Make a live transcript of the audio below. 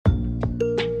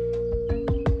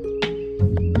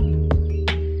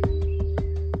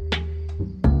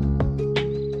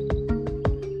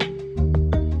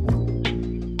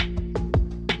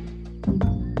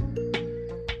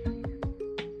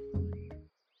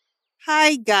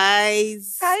Hi,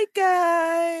 guys. Hi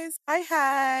guys.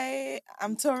 Hi.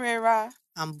 I'm Torera.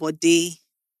 I'm Bode.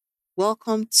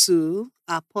 Welcome to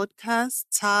our podcast,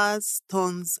 Stars,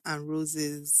 Thorns, and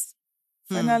Roses.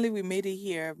 Hmm. Finally we made it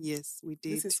here. Yes, we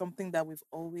This did. is something that we've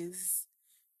always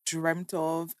dreamt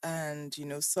of and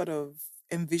sort of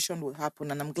envisioned would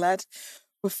happen. And I'm glad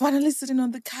we're finally sitting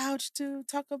on the couch to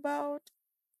talk about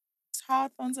Tar,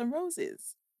 Thorns and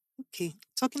Roses. Okay.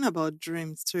 Talking about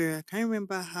dreams, Tori, can you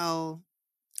remember how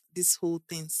this whole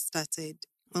thing started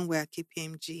when we were at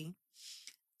KPMG?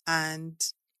 And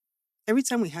every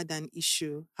time we had an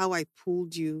issue, how I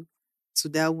pulled you to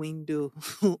that window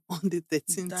on the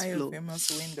 13th That your floor. famous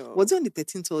window. Was it on the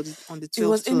 13th or on the It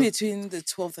was 12th in floor? between the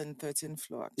 12th and 13th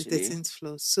floor The actually. 13th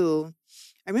floor. So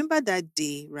I remember that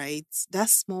day, right? That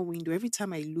small window. Every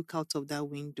time I look out of that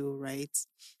window, right?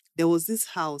 There was this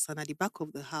house, and at the back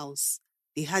of the house,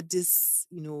 they had this,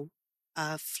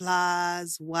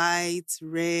 flowers, white,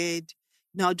 red.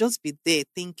 Now I'll just be there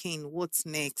thinking, what's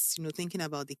next? Thinking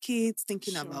about the kids,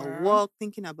 thinking about Sure. work,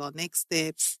 thinking about next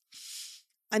steps.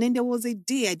 And then there was a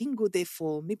day I didn't go there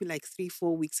for maybe like 3,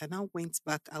 4 weeks. I now went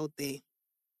back out there.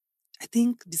 I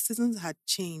think the seasons had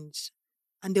changed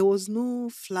and there was no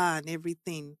flour and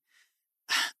everything.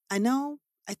 And now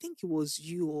I think it was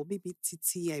you or maybe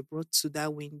Titi I brought to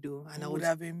that window. And Who would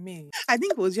have been me? I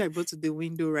think it was you I brought to the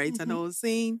window, right? And I was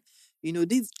saying,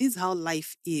 this is how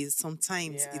life is.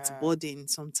 Sometimes it's Yeah. burden,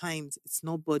 sometimes it's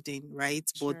not burden, right?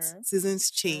 But True. seasons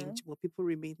True. change, but people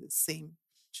remain the same.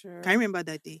 Can you True. remember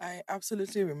that day? I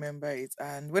absolutely remember it.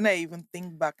 And when I even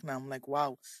think back now, I'm like,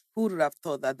 wow, who would have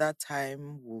thought that that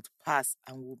time would pass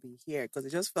and we'll be here? Because it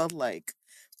just felt like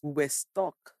we were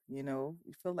stuck.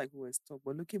 It felt like we were stuck.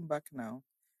 But looking back now,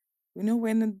 we're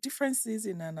in a different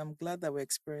season and I'm glad that we're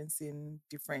experiencing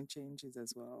different changes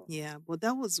as well. Yeah, but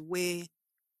that was where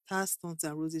Stones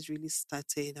and Roses really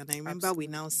started. And I remember we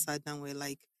now Absolutely. sat down, we're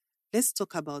like, let's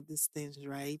talk about these things,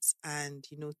 right? And,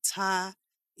 tar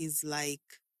is like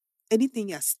anything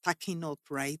you're stacking up,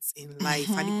 right, in life.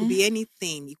 And it could Hmm. be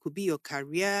anything. It could be your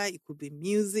career, it could be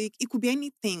music, it could be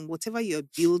anything, whatever you're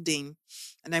building.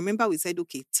 And I remember we said,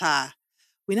 okay, tar.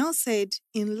 We now said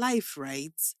in life,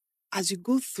 right? As you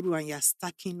go through and you're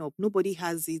stacking up, nobody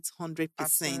has it 100%.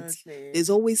 Absolutely. There's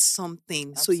always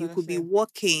something. So you could be Absolutely.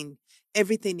 working,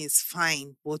 everything is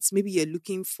fine, but maybe you're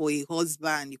looking for a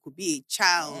husband, it could be a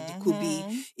child, it could be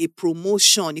Hmm. a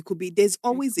promotion, it could be, there's It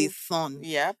always a could, thorn,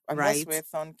 yep. And that's right? where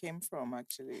Thorn came from,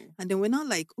 actually. And then we're not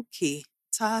like, okay,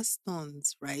 tar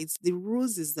stones, right? The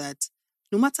rules is that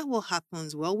no matter what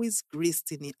happens, we're always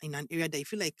graced in an area that you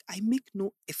feel like I make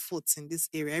no efforts in this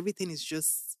area. Everything is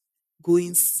just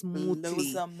going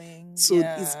smoothly. Blossoming. So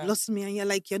it's Yeah. blossoming, and you're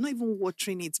like, you're not even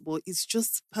watering it, but it's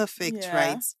just perfect, Yeah.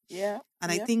 right? Yeah.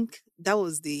 And I Yeah. think that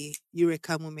was the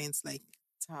eureka moments, like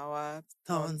Tower,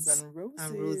 Thorns thorns and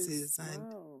and Roses. roses. And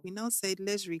Wow. we now said,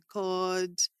 let's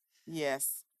record.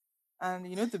 Yes. And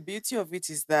the beauty of it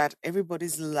is that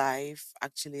everybody's life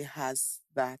actually has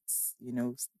that,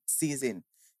 season.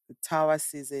 The Tower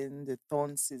season, the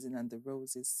Thorn season, and the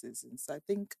Roses season. So I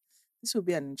think this will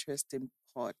be an interesting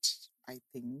part, I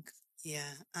think.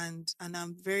 Yeah, and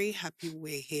I'm very happy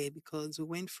we're here because we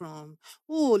went from,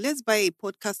 oh, let's buy a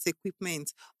podcast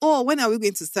equipment. Oh, when are we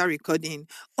going to start recording?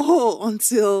 Oh,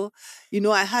 until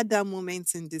I had that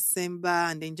moment in December,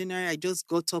 and then January I just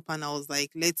got up and I was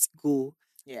like, let's go.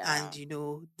 And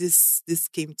Yeah. this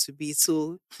came to be.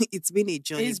 So it's been a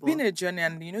journey, It's been but a journey,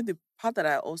 and the part that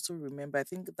I also remember, I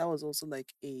think that was also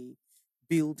like a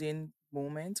building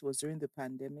moment was during the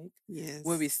pandemic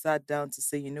where we yes, sat down to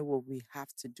say, you know what, we have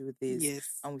to do this.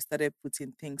 yes. And we started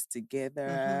putting things Mm-hmm.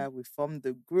 together. We formed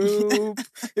the group,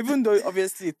 even though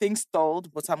obviously things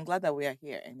stalled, but I'm glad that we are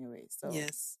here anyway. So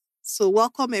Yes. So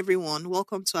welcome everyone.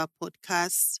 Welcome to our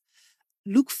podcast.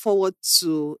 Look forward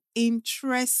to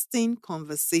interesting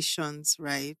conversations,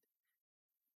 right?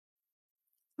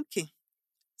 Okay.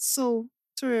 So,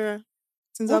 Torera,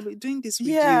 since I'll well, be doing this with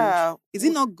you, yeah. is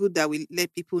it not good that we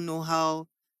let people know how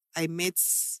I met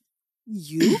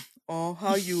you? Or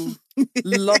how you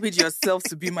lobbied yourself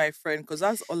to be my friend, because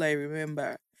that's all I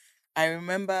remember. I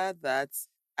remember that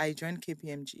I joined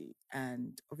KPMG,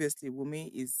 and obviously,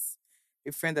 Wumi is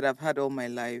a friend that I've had all my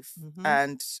life. Mm-hmm.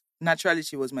 And naturally,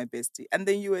 she was my bestie. And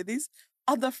then you were this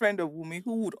other friend of Wumi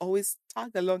who would always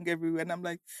tag along everywhere. And I'm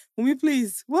like, Wumi,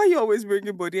 please, why are you always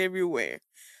bringing body everywhere?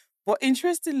 But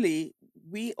interestingly,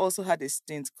 we also had a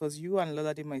stint because you and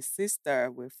Lolade, my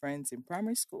sister, were friends in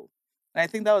primary school. And I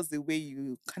think that was the way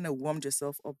you kind of warmed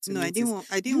yourself up to No, me. It is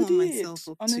I didn't you want did, myself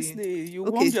up to you. honestly. You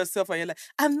Okay. warmed yourself and you're like,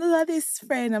 I'm Lolade's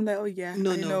friend. I'm like, oh yeah,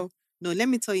 No, I no. know. No, let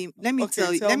me tell you, Okay, let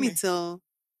tell me me. tell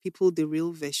People the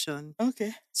Real Version.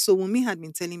 Okay. So Wunmi had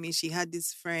been telling me she had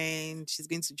this friend, she's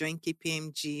going to join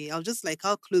KPMG. I was just like,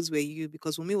 how close were you?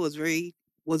 Because Wunmi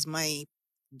was my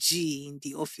G in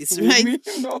the office, right?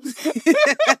 Wunmi, no.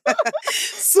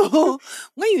 So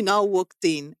when you now walked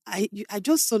in, I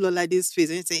just saw Lolade's face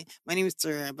and you say, "My name is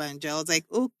Tora Banjo." I was like,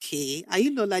 "Okay, are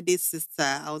you Lolade's sister?"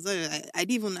 I was I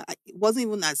didn't even it wasn't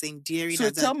even as endearing So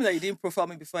as tell that. me that you didn't profile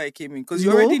me before I came in, because you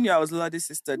No, already knew I was Lolade's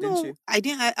sister, didn't no, you? I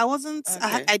didn't. I wasn't.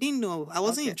 Okay. I didn't know. I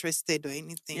wasn't Okay. interested or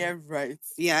anything. Yeah, right.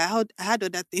 Yeah, I had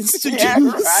other things to Yeah,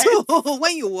 do. right. So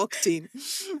when you walked in,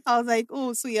 I was like,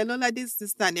 oh, so you're Lolade's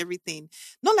sister and everything.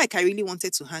 Not like I really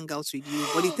wanted to hang out with you,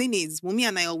 but the thing is, Mummy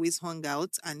and I always hung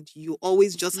out, and you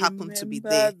always just happened to be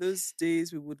there. Remember those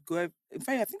days we would go. In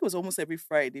fact, I think it was almost every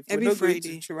Friday. If Every we're not going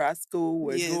Friday. to Churrasco,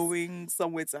 we're Yes. going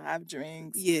somewhere to have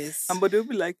drinks. Yes. And but they'll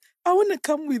be like, I want to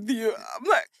come with you. I'm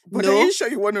like, but No. are you sure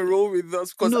you want to roll with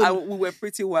us? Because No. we were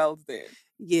pretty wild then.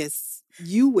 Yes,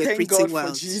 you were Thank pretty God wild.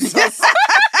 for Jesus.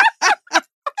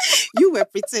 You were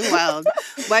pretty wild,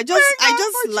 but I just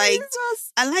liked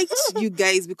Jesus. I liked you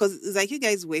guys because it's like you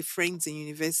guys were friends in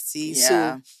university.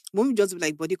 Yeah. So mom would just be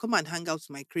like, "Buddy, come and hang out with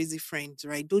my crazy friends,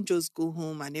 right? Don't just go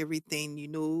home and everything,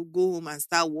 go home and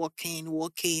start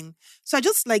walking." So I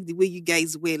just like the way you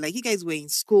guys were. Like you guys were in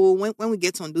school. When we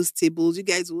get on those tables, you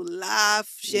guys will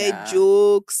laugh, share Yeah.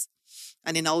 jokes.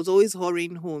 And then I was always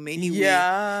hurrying home anyway.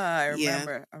 Yeah, I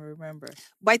Yeah. remember.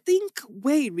 But I think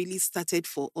where it really started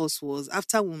for us was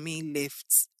after Wunmi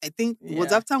left. I think it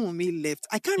was Yeah. after Wunmi left.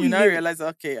 I can't You now really realize,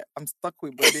 okay, I'm stuck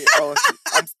with Buddy. Oh,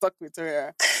 I'm stuck with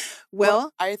her.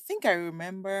 Well, I think I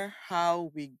remember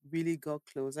how we really got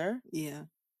closer. yeah.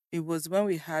 It was when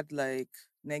we had like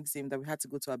next that we had to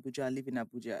go to Abuja and live in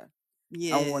Abuja.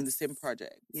 Yes. And we were on the same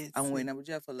project. Yes. And we were in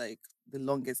Abuja for like the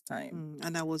longest time.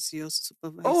 And I was your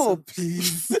supervisor. Oh,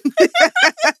 please.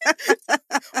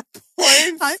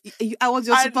 I was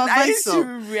your supervisor. I used to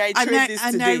reiterate this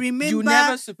and today. I remember you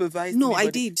never supervised me. No, I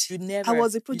did. You never. I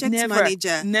was a project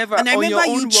manager. Never. And I on remember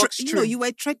your own work stream. you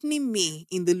were threatening me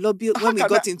in the lobby How can you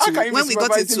be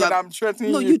supervising and I'm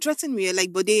threatening you? You threatened me. You're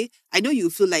like, Bode, I know you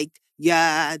feel like you're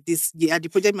the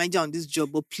project manager on this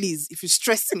job, but please, if you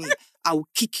stress me, I will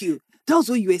kick you. That was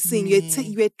what you were saying.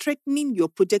 You were threatening your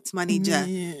project manager.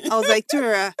 I was like,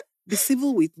 Tora, be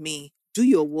civil with me. Do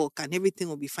your work and everything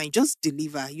will be fine. Just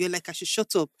deliver. You're like, I should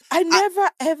shut up. I never,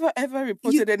 ever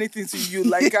reported anything to you.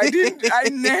 Like I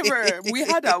never. We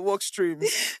had our work streams.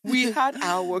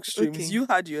 Okay. You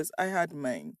had yours. I had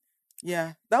mine.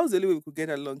 Yeah. That was the only way we could get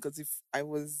along, because if I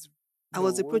was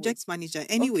a project manager.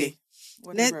 Anyway,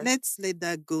 okay, let's let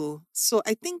that go. So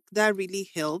I think that really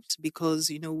helped because,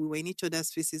 we were in each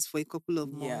other's faces for a couple of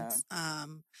months. Yeah.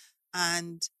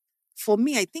 And for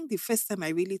me, I think the first time I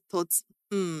really thought,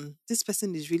 this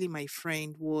person is really my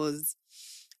friend was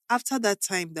after that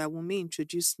time that Wunmi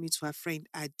introduced me to her friend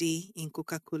Ade in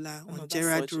Coca-Cola on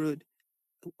Gerard Road.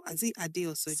 Is it Ade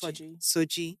or Soji?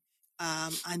 Soji.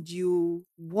 And you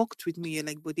walked with me. You're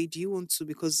like, Bode, do you want to?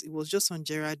 Because it was just on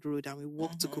Gerard Road and we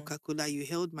walked to Coca-Cola. You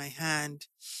held my hand.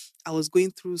 I was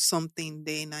going through something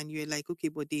then and you're like, okay,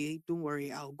 Bode, don't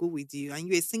worry, I'll go with you. And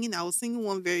you were singing, I was singing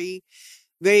one very,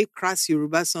 very crass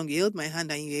Yoruba song. You held my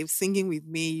hand and you were singing with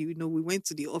me. We went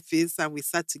to the office and we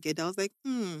sat together. I was like,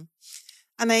 And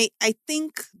I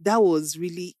think that was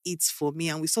really it for me.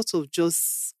 And we sort of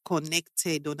just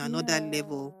connected on another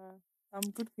level.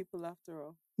 I'm good people after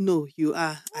all. No, you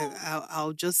are.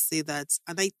 I'll just say that.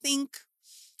 And I think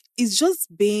it's just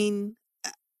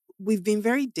we've been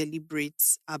very deliberate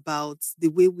about the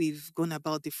way we've gone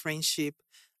about the friendship.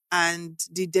 And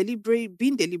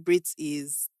being deliberate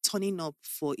is turning up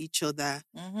for each other,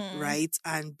 right?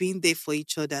 And being there for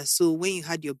each other. So when you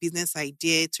had your business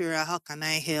idea, Tora, how can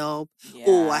I help? Yeah.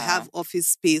 Oh, I have office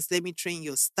space. Let me train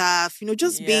your staff.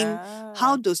 Just being,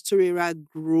 how does Tora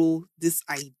grow this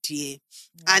idea?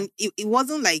 Yeah. And it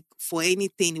wasn't like for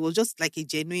anything. It was just like a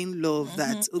genuine love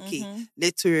that, okay,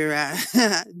 let Tora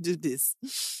do this.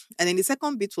 And then the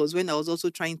second bit was when I was also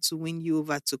trying to win you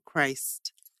over to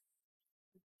Christ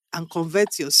and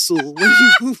convert your soul when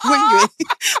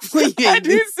you're I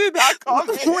didn't see that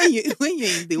coming. when you're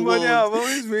in the world. I've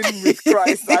always been with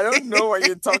Christ. I don't know what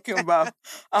you're talking about.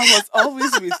 I was always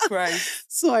with Christ.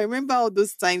 So I remember all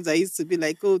those times I used to be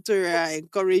like, oh, Tora, I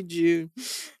encourage you.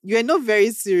 You were not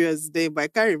very serious then, but I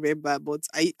can't remember. But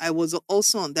I was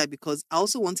also on that because I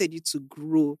also wanted you to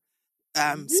grow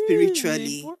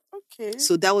spiritually. Okay.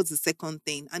 So that was the second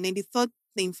thing. And then the third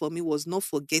thing for me was not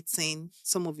forgetting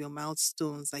some of your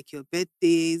milestones, like your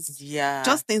birthdays. Yeah.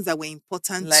 Just things that were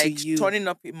important to you. Like turning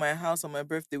up in my house on my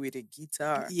birthday with a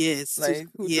guitar. Yes. Like,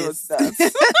 who does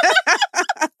that?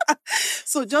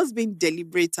 So just being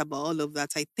deliberate about all of that,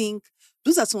 I think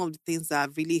those are some of the things that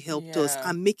have really helped us, Yeah.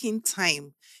 and making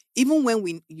time. Even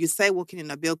when you started working in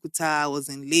Abeokuta, I was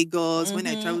in Lagos. When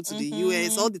I traveled to the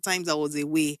US, all the times I was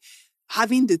away,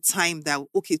 having the time that,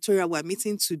 okay, Tora, we're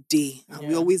meeting today, and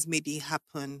we Yeah. always made it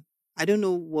happen. I don't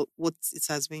know what it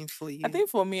has been for I you. think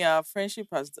for me, our friendship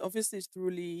has obviously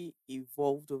truly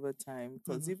evolved over time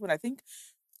because Mhm. even I think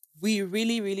we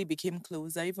really, really became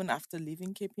closer even after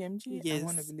leaving KPMG. I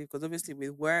want to Yes. believe because obviously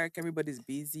with work, everybody's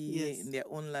busy in Yes. their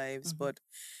own lives. Mhm. But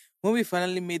when we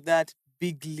finally made that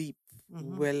big leap,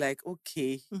 Mhm. we're like,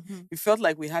 okay, Mhm. we felt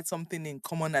like we had something in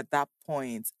common at that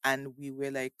point and we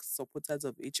were like supporters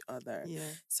of each other.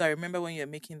 Yeah. So I remember when you're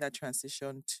making that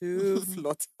transition to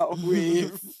Flutter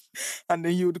Wave, and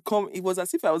then you would come, it was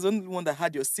as if I was the only one that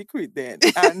had your secret then.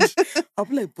 And I'll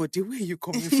be like, but where are you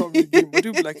coming from again? But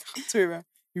you'll be like, Tara,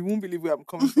 you won't believe where I'm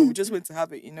coming from. We just went to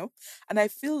have it. And I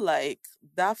feel like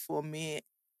that for me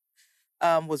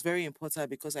was very important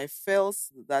because I felt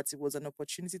that it was an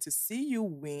opportunity to see you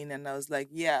win. And I was like,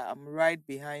 yeah, I'm right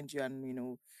behind you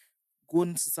and,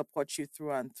 going to support you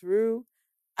through and through.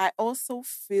 I also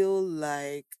feel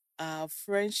like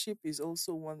friendship is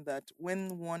also one that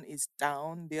when one is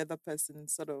down, the other person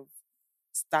sort of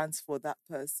stands for that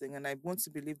person. And I want to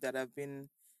believe that I've been,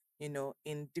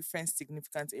 in different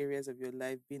significant areas of your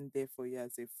life, been there for you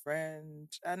as a friend.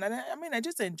 And I mean, I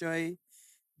just enjoy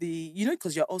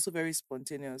because you're also very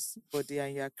spontaneous, body,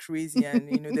 and you're crazy.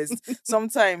 And, there's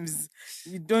sometimes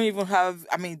you don't even have,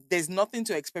 I mean, there's nothing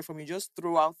to expect from you. Just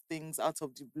throw out things out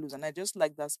of the blues. And I just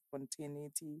like that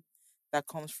spontaneity that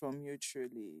comes from you,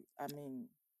 truly. I mean,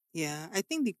 Yeah, I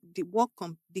think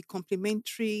the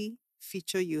complementary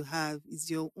feature you have is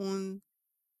your own.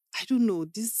 I don't know,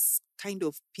 this kind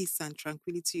of peace and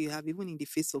tranquility you have, even in the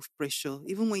face of pressure.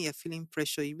 Even when you're feeling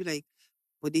pressure, you be like,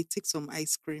 but they take some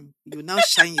ice cream. You now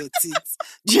shine your teeth.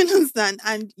 Do you understand?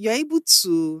 And you're able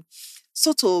to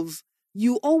sort of,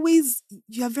 you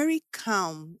are very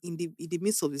calm in the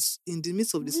midst of the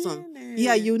storm.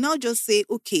 Yeah, really? you now just say,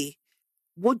 okay,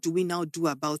 what do we now do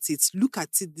about it? Look at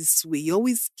it this way. You're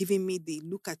always giving me the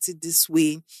look at it this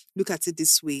way, look at it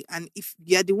this way. And if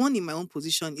you're the one in my own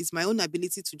position, it's my own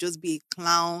ability to just be a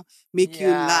clown, make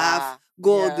you laugh, Yeah.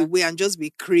 go all the Yeah. way and just be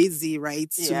crazy,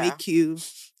 right? To Yeah. make you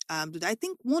I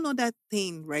think one other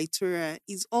thing, right, Tora,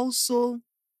 is also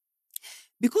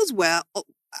because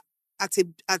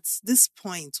at this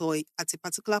point or at a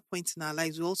particular point in our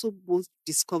lives, we also both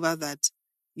discover that,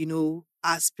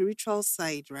 our spiritual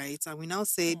side, right? And we now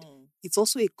said Mm. it's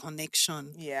also a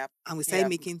connection. Yeah. And we started Yeah.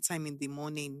 making time in the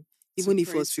morning, To even if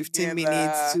it pray was 15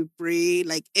 minutes together. to pray,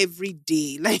 like every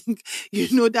day. Like,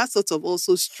 that sort of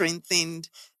also strengthened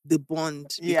the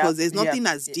bond Yeah. because there's Yeah. nothing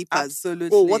as deep as,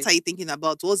 oh, what Absolutely. are you thinking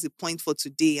about? What's the point for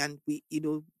today? And we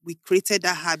created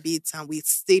that habit and we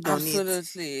stayed on it.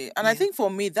 Absolutely. And I Yeah. think for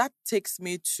me that takes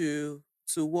me to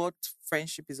what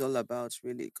friendship is all about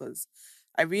really because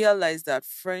I realize that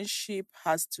friendship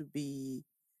has to be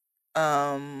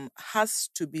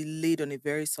laid on a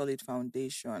very solid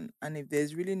foundation. And if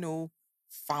there's really no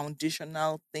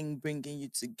foundational thing bringing you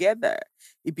together,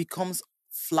 it becomes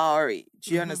flowery.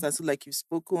 Do you Mm-hmm. understand? So, like you've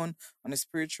spoken on a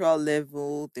spiritual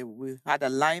level, that we had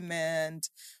alignment,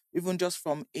 even just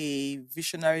from a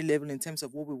visionary level in terms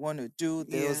of what we want to do,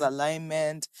 there was Yeah.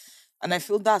 alignment. And I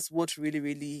feel that's what really,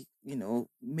 really,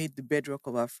 made the bedrock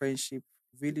of our friendship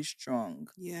really strong.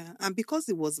 Yeah. And because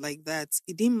it was like that,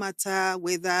 it didn't matter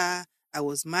whether I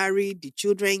was married, the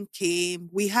children came.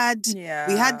 We had like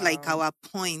Yeah. our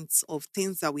points of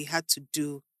things that we had to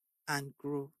do and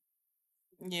grow.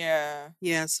 Yeah.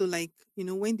 Yeah, so like,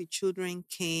 when the children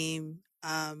came,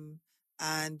 and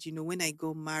when I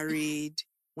got married,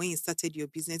 when you started your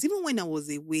business, even when I was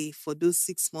away for those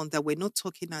 6 months that we're not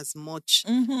talking as much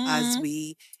as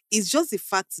Mm-hmm. it's just the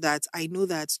fact that I know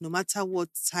that no matter what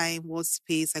time, what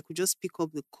space, I could just pick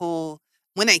up the call.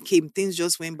 When I came, things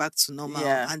just went back to normal.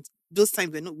 Yeah. And those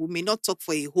times we may not talk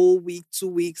for a whole week, 2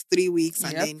 weeks, 3 weeks,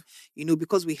 and Yep. then,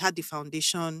 because we had the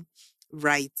foundation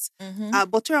right. Mm-hmm.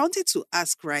 But I wanted to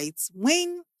ask, right,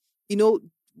 when, you know,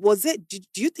 was it, do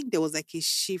you think there was like a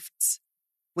shift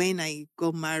when I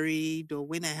got married or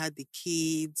when I had the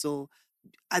kids, or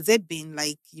has there been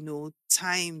like,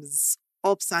 times,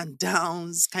 ups and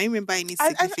downs? Can you remember any I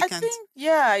significant? think,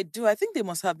 yeah, I do. I think there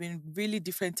must have been really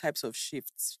different types of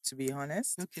shifts, to be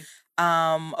honest. Okay.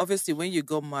 Obviously when you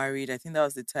got married, I think that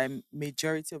was the time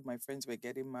majority of my friends were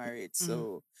getting married. Mm,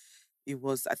 So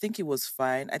I think it was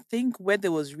fine. I think where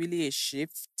there was really a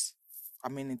shift, I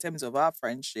mean, in terms of our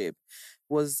friendship,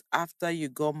 was after you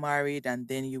got married and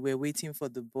then you were waiting for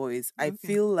the boys. I okay.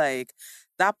 feel like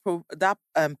that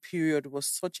period was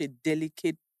such a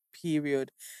delicate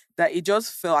period that it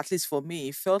just felt, at least for me,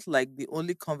 it felt like the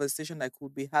only conversation I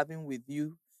could be having with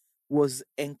you was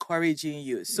encouraging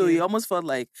you. So it Yeah. almost felt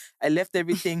like I left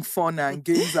everything fun and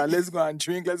games and let's go and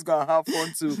drink, let's go and have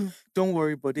fun too. Don't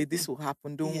worry, buddy, this will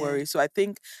happen. Don't Yeah. worry. So I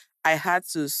think I had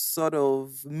to sort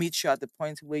of meet you at the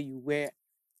point where you were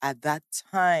at that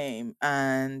time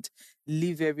and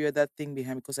leave every other thing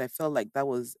behind because I felt like that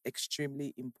was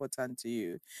extremely important to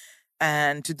you.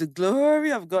 And to the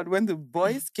glory of God, when the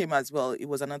boys came as well, it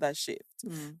was another shift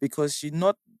Mm. because you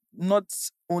not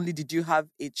only did you have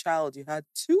a child, you had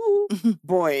two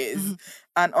boys.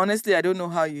 And honestly, I don't know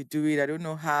how you do it. I don't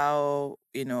know how,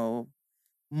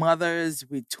 mothers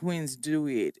with twins do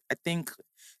it. I think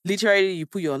literally you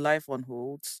put your life on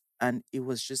hold and it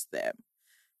was just them.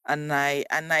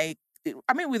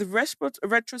 I mean, with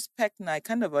retrospect now, I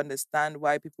kind of understand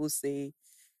why people say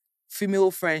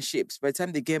female friendships, by the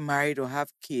time they get married or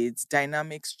have kids,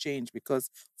 dynamics change because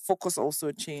focus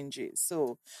also changes.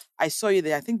 So I saw you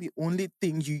there. I think the only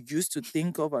thing you used to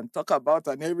think of and talk about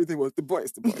and everything was the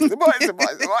boys, the boys, the boys, the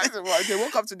boys, the boys, the boys. They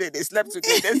woke up today, they slept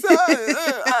today, they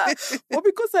said, But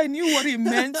because I knew what it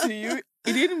meant to you,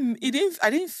 I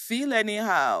didn't feel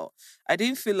anyhow. I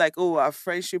didn't feel like, oh, our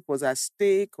friendship was at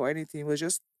stake or anything. It was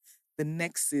just the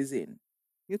next season.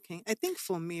 Okay. I think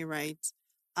for me, right?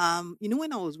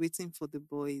 When I was waiting for the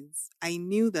boys, I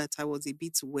knew that I was a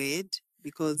bit weird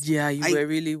because Yeah, you I were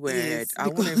really weird. yes, I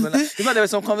wouldn't because even. In fact, there were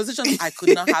some conversations I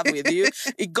could not have with you.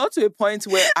 It got to a point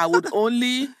where I would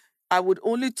only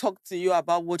talk to you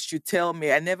about what you tell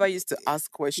me. I never used to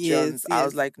ask questions. yes, I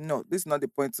was yes. like, no, this is not the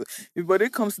point. So if body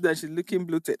comes to that, she's looking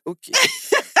bloated. Okay.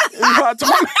 If I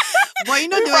told me, But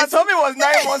if I told me it was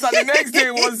 9 months and the next day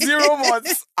it was 0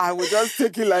 months, I would just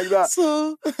take it like that.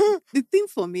 so the thing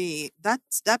for me, that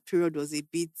period was a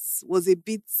bit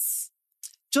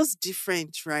just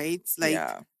different, right? Like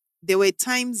Yeah. there were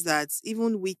times that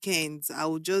even weekends, I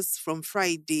would just from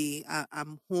Friday,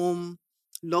 I'm home,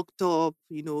 locked up,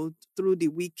 through the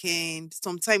weekend.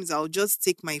 Sometimes I'll just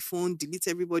take my phone, delete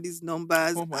everybody's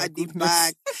numbers, Oh my add it goodness.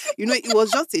 back. It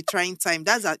was just a trying time.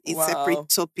 That's a separate Wow.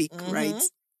 topic, right? Mm-hmm.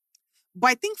 But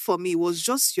I think for me, it was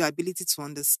just your ability to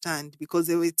understand because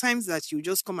there were times that you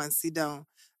just come and sit down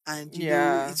and,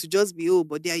 Yeah. it would just be, oh,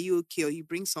 but are you okay? Or you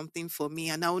bring something for me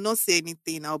and I will not say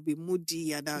anything. I'll be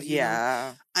moody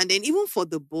Yeah. and then even for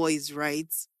the boys,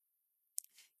 right?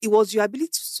 It was your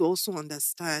ability to also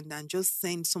understand and just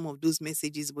send some of those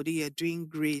messages, but you're doing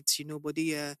great, but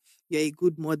you're a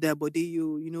good mother, but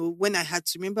when I had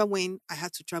to remember when I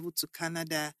had to travel to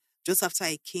Canada just after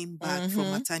I came back from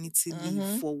Mm-hmm. maternity leave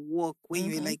Mm-hmm. for work, when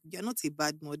you were Mm-hmm. like, you're not a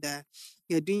bad mother,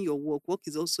 you're doing your work. Work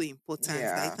is also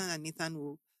important. That Yeah. Ethan and Nathan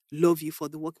will love you for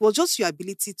the work. It was just your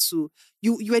ability to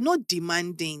you were not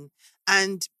demanding.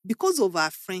 And because of our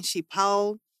friendship,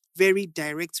 how very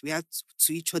direct we are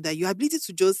to each other. Your ability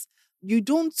to just you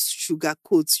don't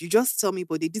sugarcoat. You just tell me,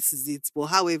 but this is it. But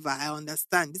however, I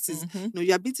understand. This is Mm-hmm.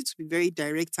 your ability to be very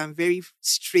direct and very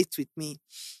straight with me.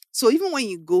 So even when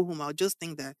you go home, I'll just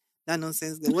think that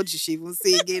nonsense girl. What did she even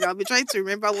say again? I'll be trying to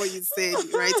remember what you said,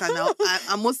 right? And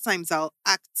and most times I'll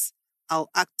act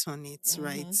on it,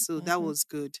 right? Mm-hmm. So that Mm-hmm. was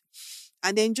good.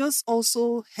 And then just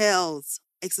also health,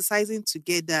 exercising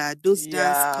together, those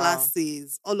dance Yeah.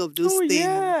 classes, all of Oh those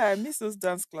things. yeah, I miss those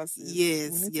dance classes.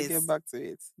 We Yes, need to get yes, back to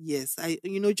it. yes.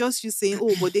 Just you saying,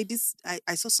 oh, but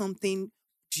I saw something.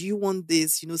 Do you want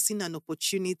this? Seeing an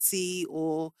opportunity,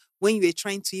 or when you were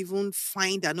trying to even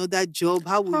find another job,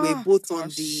 how we were Oh both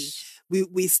on the, gosh.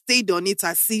 we stayed on it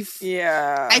as if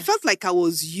I Yeah. felt like I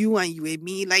was you and you were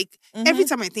me. Like every Mm-hmm.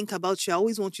 time I think about you, I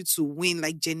always want you to win,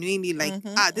 like genuinely, like,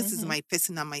 Mm-hmm. this is Mm-hmm. my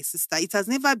person and my sister. It has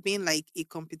never been like a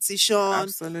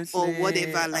competition or Absolutely.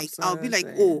 whatever. Like I'll be like,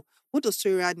 Absolutely. oh, what does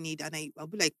Toria need? And I'll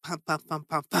be like, pam, pam, pam,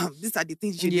 pam, pam. These are the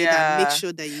things you need and make Yeah.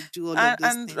 sure that you do all of And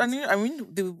those and, and things. you- I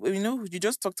mean, you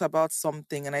just talked about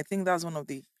something, and I think that's one of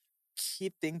the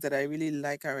key things that I really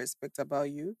like and respect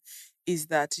about you, is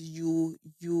that you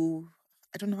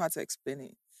I don't know how to explain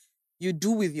it. You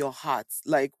do with your heart.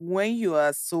 Like when you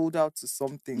are sold out to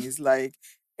something, it's like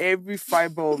every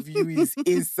fiber of you is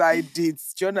inside it.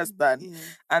 Do you understand?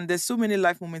 Yeah. And there's so many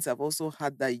life moments I've also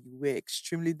had that you were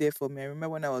extremely there for me. I remember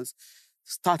when I was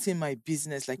starting my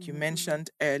business, like you Mm-hmm. mentioned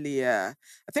earlier.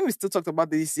 I think we still talked about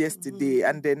this yesterday. Mm-hmm.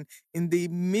 And then in the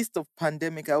midst of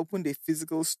pandemic, I opened a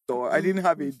physical store. I didn't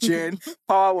have a Mm-hmm. gen.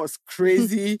 Power was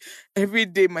crazy. Every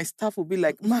day my staff would be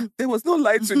like, Ma, there was no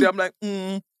light today. I'm like,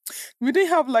 we didn't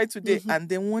have light today. Mm-hmm. And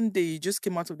then one day you just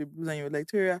came out of the blues and you were like,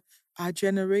 Toria, our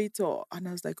generator. And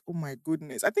I was like, oh my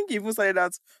goodness. I think you even started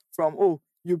out from, oh,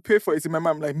 you pay for it. Remember,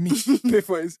 I'm like, me, pay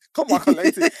for it. Come on,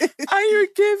 collect it. And you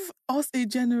gave us a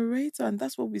generator, and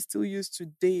that's what we still use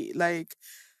today. Like,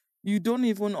 you don't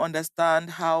even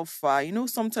understand how far. You know,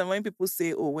 sometimes when people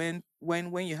say, "Oh, when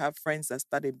you have friends that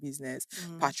start a business,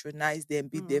 patronize them,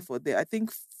 be there for them." I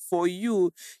think for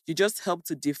you, you just help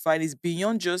to define it's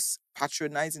beyond just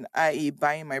patronizing, i.e.,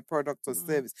 buying my product or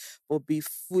service, but be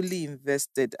fully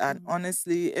invested. And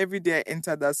honestly, every day I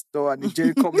enter that store and the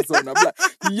J comes on, I'm like,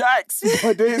 yikes,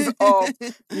 my day is up,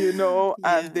 you know.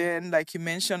 And Yeah. then, like you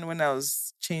mentioned, when I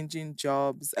was changing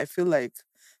jobs, I feel like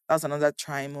that was another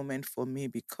trying moment for me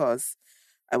because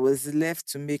I was left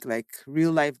to make like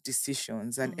real life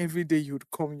decisions. And every day you'd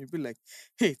come, you'd be like,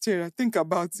 hey, Tara, think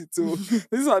about it too.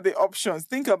 These are the options.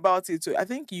 Think about it too. I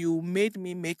think you made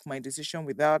me make my decision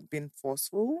without being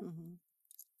forceful.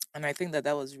 And I think that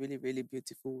that was really, really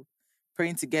beautiful.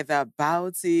 Praying together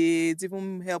about it,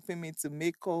 even helping me to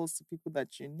make calls to people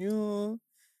that you knew.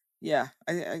 Yeah,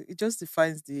 it just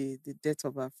defines the depth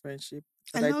of our friendship.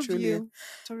 I But I love truly, you,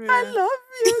 I Toria. love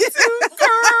you too,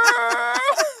 girl.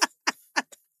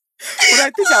 But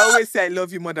I think I always say I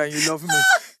love you more than you love me.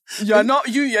 You're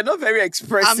not very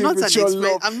expressive with your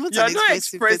love. I'm not an You're not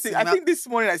expressive expressive. person, I but think this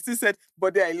morning I still said,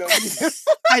 but I love you.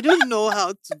 I don't know how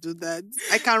to do that.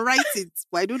 I can write it,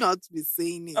 but I don't know how to be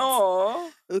saying it.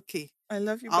 Oh, Okay. I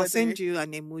love you, I'll buddy. send you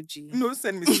an emoji. No,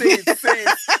 send me. Say it. Say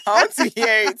it. I want to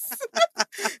hear it.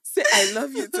 Say I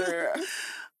love you, Tara.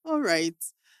 All right.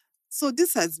 So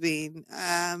this has been,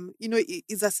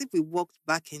 it's as if we walked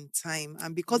back in time.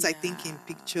 And because I think in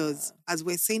pictures, as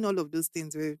we're saying all of those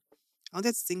things, I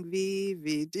wanted to sing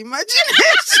vivid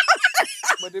imagination.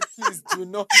 But please do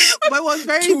not. But it was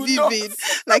very vivid.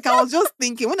 Like I was just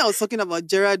thinking when I was talking about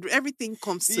Gerard, everything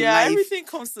comes to life. Everything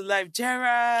comes to life.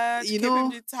 Gerard, You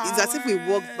know, it's as if we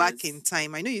walked back in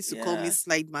time. I know you used to call me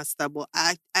slide master, but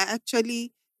I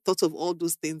actually thought of all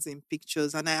those things in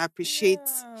pictures, and I appreciate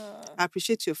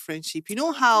your friendship. You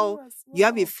know how you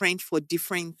have a friend for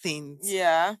different things.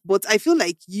 Yeah. But I feel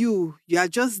like you are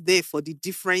just there for the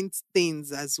different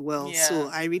things as well. So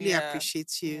I really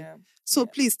appreciate you. So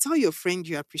please tell your friend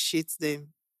you appreciate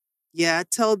them. Yeah,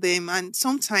 tell them, and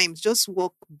sometimes just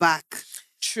walk back.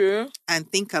 True.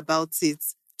 And think about it.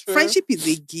 True. Friendship is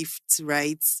a gift,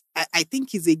 right? I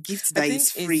think it's a gift that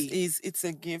is free. It's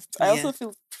a gift. I also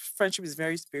feel friendship is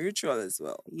very spiritual as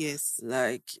well. Yes.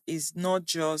 Like it's not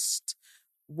just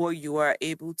what you are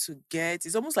able to get.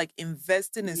 It's almost like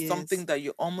investing in something that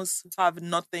you almost have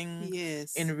nothing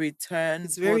in return.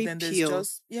 It's very then pure.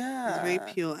 There's It's very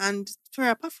pure. And for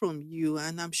apart from you,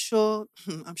 and I'm sure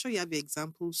you have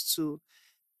examples too.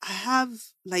 I have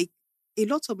like a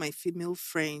lot of my female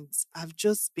friends have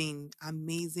just been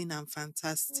amazing and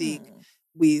fantastic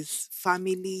with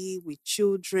family, with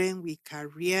children, with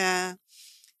career.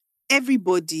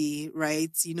 Everybody,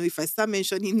 right? You know, if I start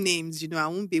mentioning names, I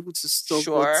won't be able to stop.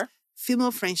 Sure. But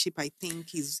female friendship, I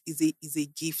think, is a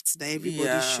gift that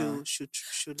everybody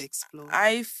should explore.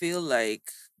 I feel like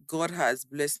God has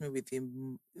blessed me with,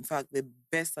 in fact, the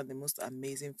best and the most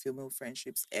amazing female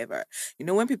friendships ever. You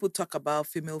know, when people talk about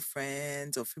female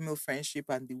friends or female friendship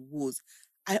and the woes,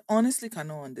 I honestly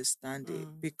cannot understand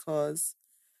it because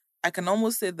I can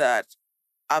almost say that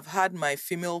I've had my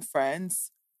female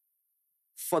friends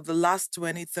for the last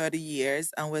 20, 30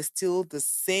 years, and we're still the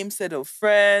same set of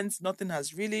friends. Nothing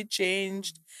has really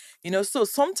changed. You know, so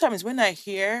sometimes when I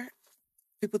hear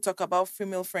people talk about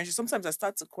female friendship, sometimes I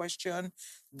start to question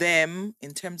them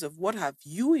in terms of what have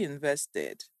you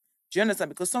invested? Do you understand?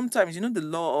 Because sometimes, you know, the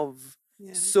law of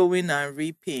sowing and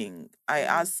reaping, I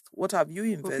ask, what have you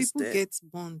invested? But people get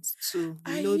bonds too.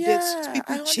 You know,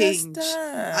 people change.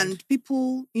 And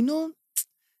people, even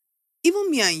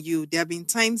me and you, there have been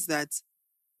times that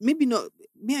maybe not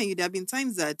me and you, there have been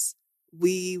times that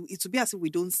it will be as if we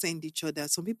don't send each other.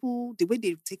 Some people, the way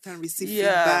they take and receive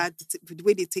feedback, the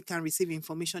way they take and receive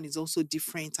information is also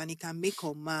different, and it can make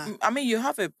or mar. I mean, you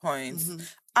have a point.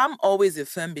 I'm always a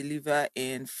firm believer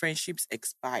in friendships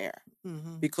expire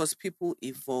because people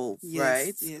evolve,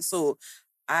 right? Yes. So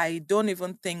I don't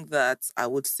even think that I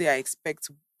would say I expect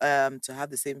to have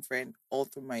the same friend all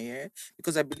through my year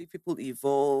because I believe people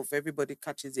evolve. Everybody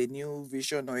catches a new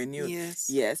vision or a new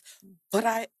yes. But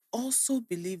I also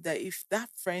believe that if that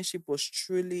friendship was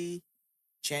truly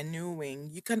genuine,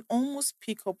 you can almost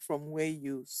pick up from where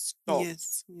you stopped.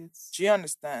 Yes. Do you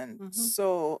understand?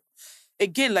 So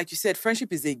again, like you said,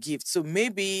 friendship is a gift. So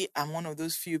maybe I'm one of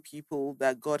those few people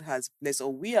that God has blessed,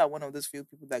 or we are one of those few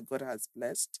people that God has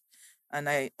blessed. And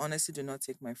I honestly do not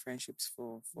take my friendships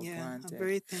for granted. I'm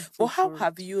very thankful. But how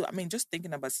have you, I mean, just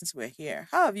thinking about since we're here,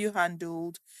 how have you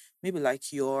handled maybe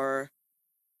like your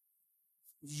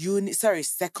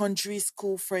secondary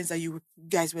school friends that you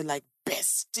guys were like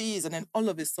besties, and then all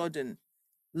of a sudden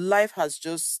life has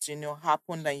just,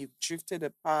 happened and you've drifted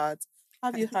apart.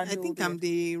 Have you I handled think I'm it?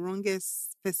 the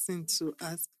wrongest person to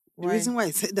ask. The Why? reason why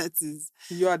I said that is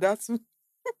You are that too?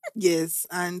 yes,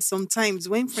 and sometimes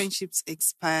when friendships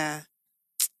expire,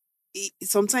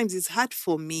 sometimes it's hard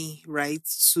for me, right,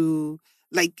 to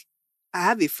like. I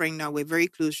have a friend now. We're very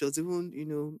close. She was even,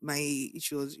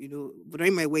 she was,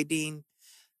 during my wedding.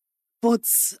 But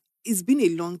it's been a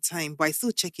long time, but I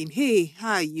still check in. Hey,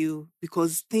 how are you?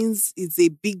 Because things is a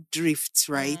big drift,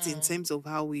 right? In Mm, terms of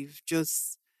how we've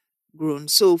just grown.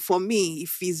 So for me,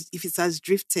 if it has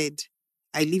drifted,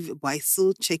 I leave it, but I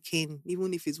still check in,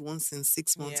 even if it's once in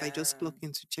 6 months. I just yeah. clock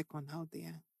in to check on how they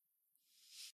are.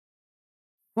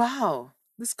 Wow.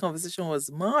 This conversation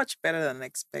was much better than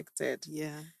expected.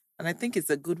 Yeah. And I think it's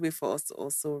a good way for us to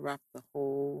also wrap the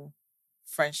whole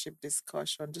friendship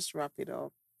discussion, just wrap it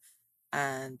up.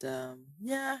 And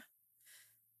yeah,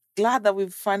 glad that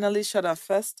we've finally shot our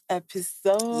first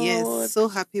Yes, episode. so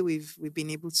happy we've been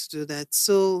able to do that.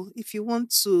 So if you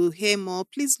want to hear more,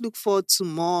 please look forward to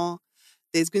more.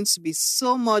 There's going to be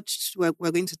so much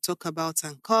we're going to talk about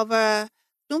and cover.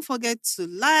 Don't forget to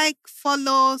like,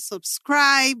 follow,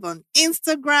 subscribe on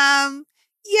Instagram.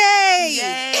 Yay!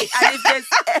 Yay! And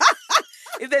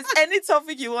if there's any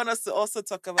topic you want us to also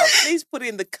talk about, please put it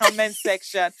in the comment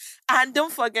section. And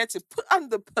don't forget to put on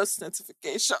the post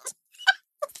notification.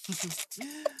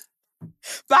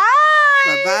 Bye.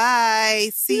 Bye bye.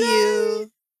 See Yay.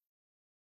 you.